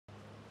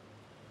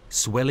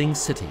Swelling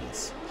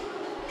cities,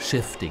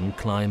 shifting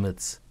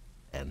climates,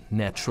 and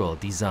natural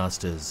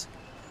disasters.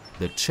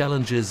 The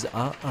challenges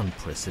are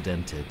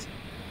unprecedented.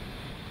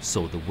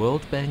 So the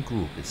World Bank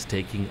Group is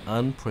taking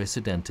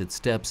unprecedented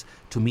steps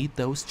to meet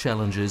those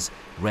challenges,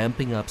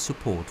 ramping up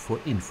support for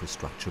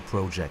infrastructure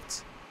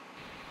projects.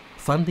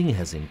 Funding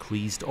has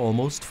increased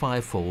almost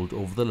fivefold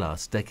over the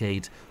last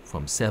decade,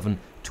 from $7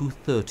 to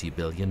 $30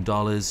 billion,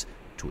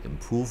 to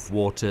improve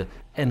water,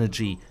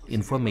 energy,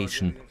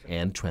 information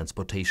and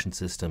transportation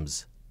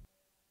systems.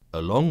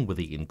 Along with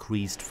the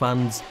increased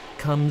funds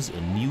comes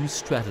a new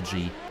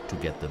strategy to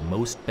get the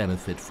most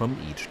benefit from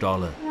each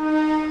dollar.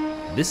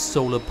 This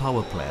solar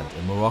power plant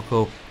in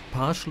Morocco,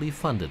 partially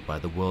funded by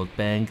the World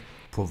Bank,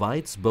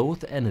 provides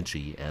both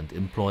energy and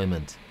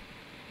employment.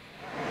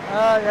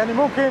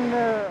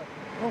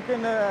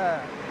 ممكن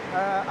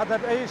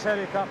أذهب أي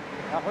شركة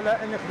أقول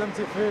إني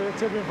خدمت في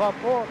توربين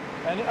فابور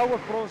يعني أول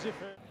بروجي.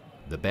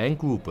 The bank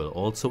group will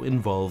also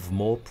involve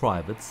more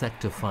private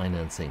sector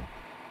financing.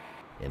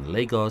 In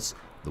Lagos,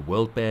 the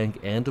World Bank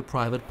and a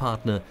private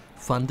partner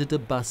funded a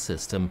bus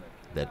system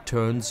that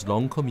turns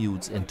long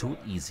commutes into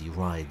easy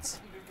rides.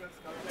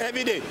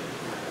 Every day,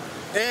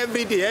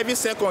 every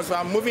second, so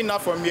I'm moving now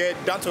from here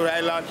down to the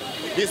island.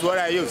 This is what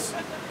I use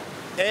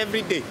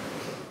every day.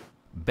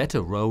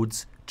 Better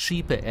roads,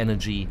 cheaper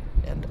energy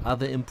and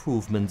other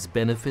improvements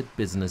benefit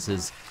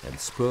businesses and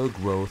spur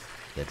growth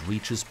that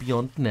reaches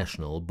beyond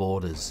national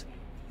borders.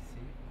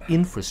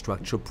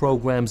 Infrastructure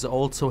programs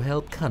also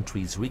help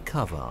countries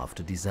recover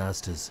after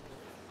disasters.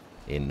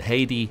 In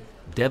Haiti,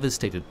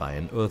 devastated by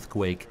an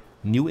earthquake,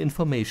 new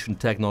information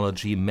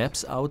technology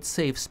maps out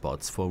safe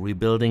spots for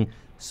rebuilding,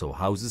 so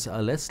houses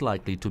are less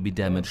likely to be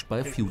damaged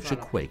by future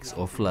quakes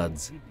or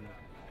floods.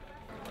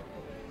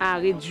 À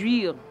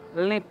réduire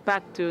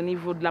l'impact au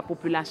niveau de la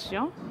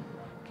population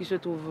qui se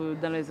trouve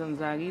dans les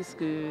zones à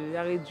risque,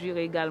 à réduire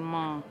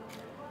également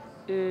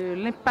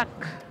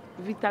l'impact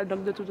vital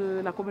donc de toute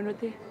la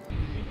communauté.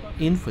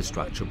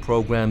 Infrastructure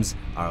programs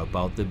are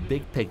about the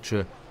big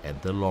picture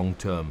and the long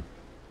term.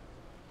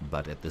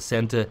 But at the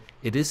center,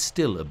 it is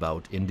still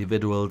about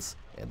individuals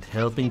and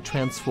helping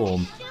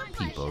transform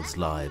people's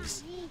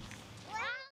lives.